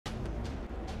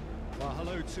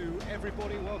hello to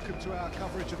everybody. Welcome to our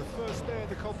coverage of the first day of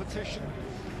the competition.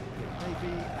 It may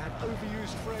be an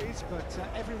overused phrase, but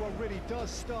everyone really does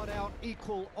start out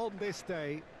equal on this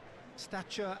day.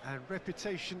 Stature and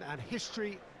reputation and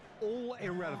history, all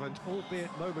irrelevant,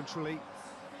 albeit momentarily.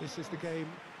 This is the game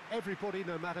everybody,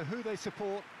 no matter who they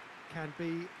support, can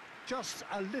be just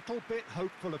a little bit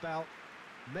hopeful about.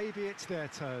 Maybe it's their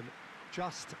turn,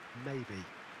 just maybe.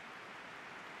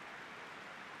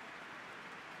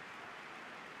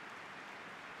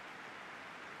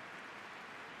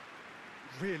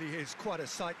 Really is quite a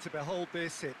sight to behold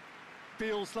this. It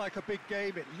feels like a big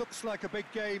game, it looks like a big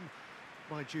game.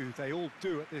 Mind you, they all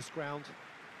do at this ground.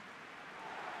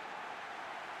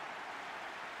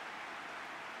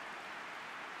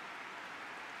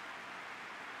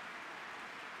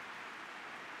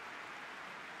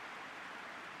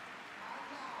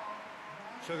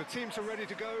 So the teams are ready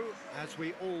to go as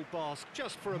we all bask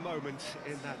just for a moment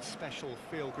in that special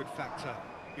feel-good factor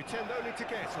you tend only to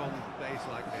get on days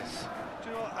like this. Do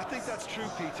you know, I think that's true,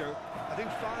 Peter. I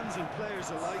think fans and players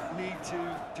alike need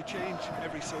to change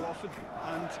every so often,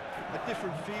 and a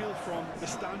different feel from the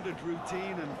standard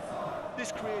routine, and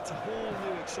this creates a whole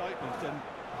new excitement, and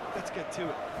let's get to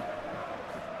it.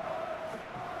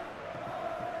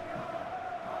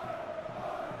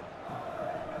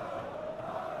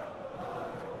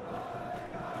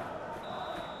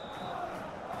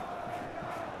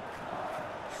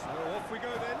 We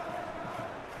go then.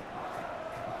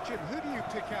 Jim, who do you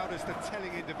pick out as the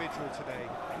telling individual today?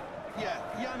 Yeah,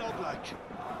 Jan Oblak.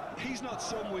 He's not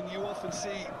someone you often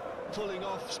see pulling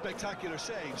off spectacular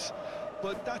saves,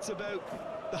 but that's about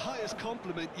the highest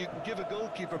compliment you can give a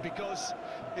goalkeeper, because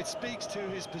it speaks to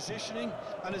his positioning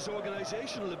and his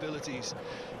organisational abilities.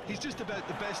 He's just about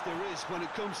the best there is when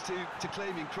it comes to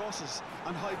claiming crosses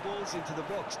and high balls into the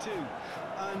box too,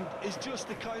 and is just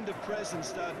the kind of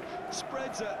presence that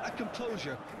spreads a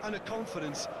composure and a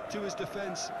confidence to his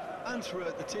defence and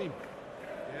throughout the team.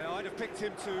 Yeah, I'd have picked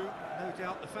him too. No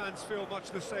doubt the fans feel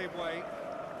much the same way.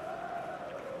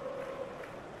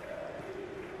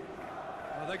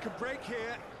 Well, they can break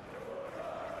here.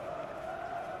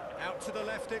 Out to the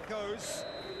left it goes.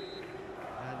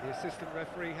 And the assistant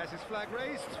referee has his flag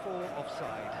raised for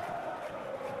offside.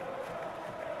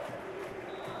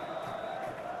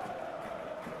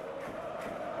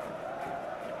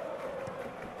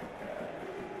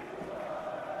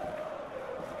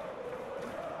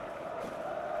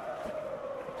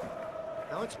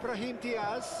 Now it's Brahim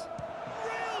Diaz.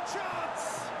 Real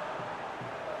chance!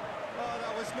 Oh,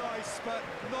 that was nice, but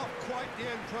not quite the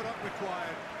end product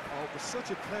required. Oh, it was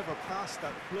such a clever pass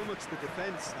that flummoxed the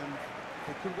defence, and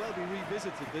it could well be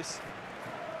revisited, this.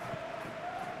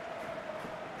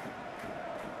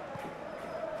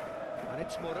 And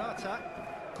it's Morata.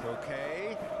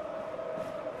 Okay.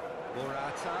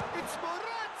 Morata. It's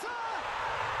Morata!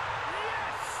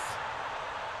 Yes!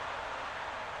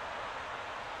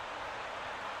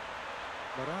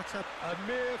 Morata, a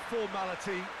mere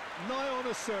formality, nigh on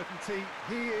a certainty.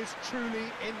 He is truly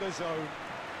in the zone.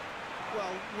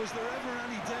 Well, was there ever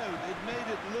any doubt? It made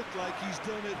it look like he's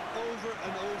done it over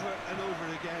and over and over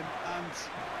again, and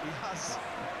he has.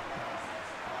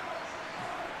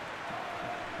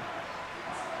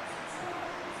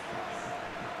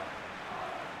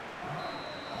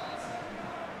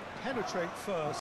 Penetrate first.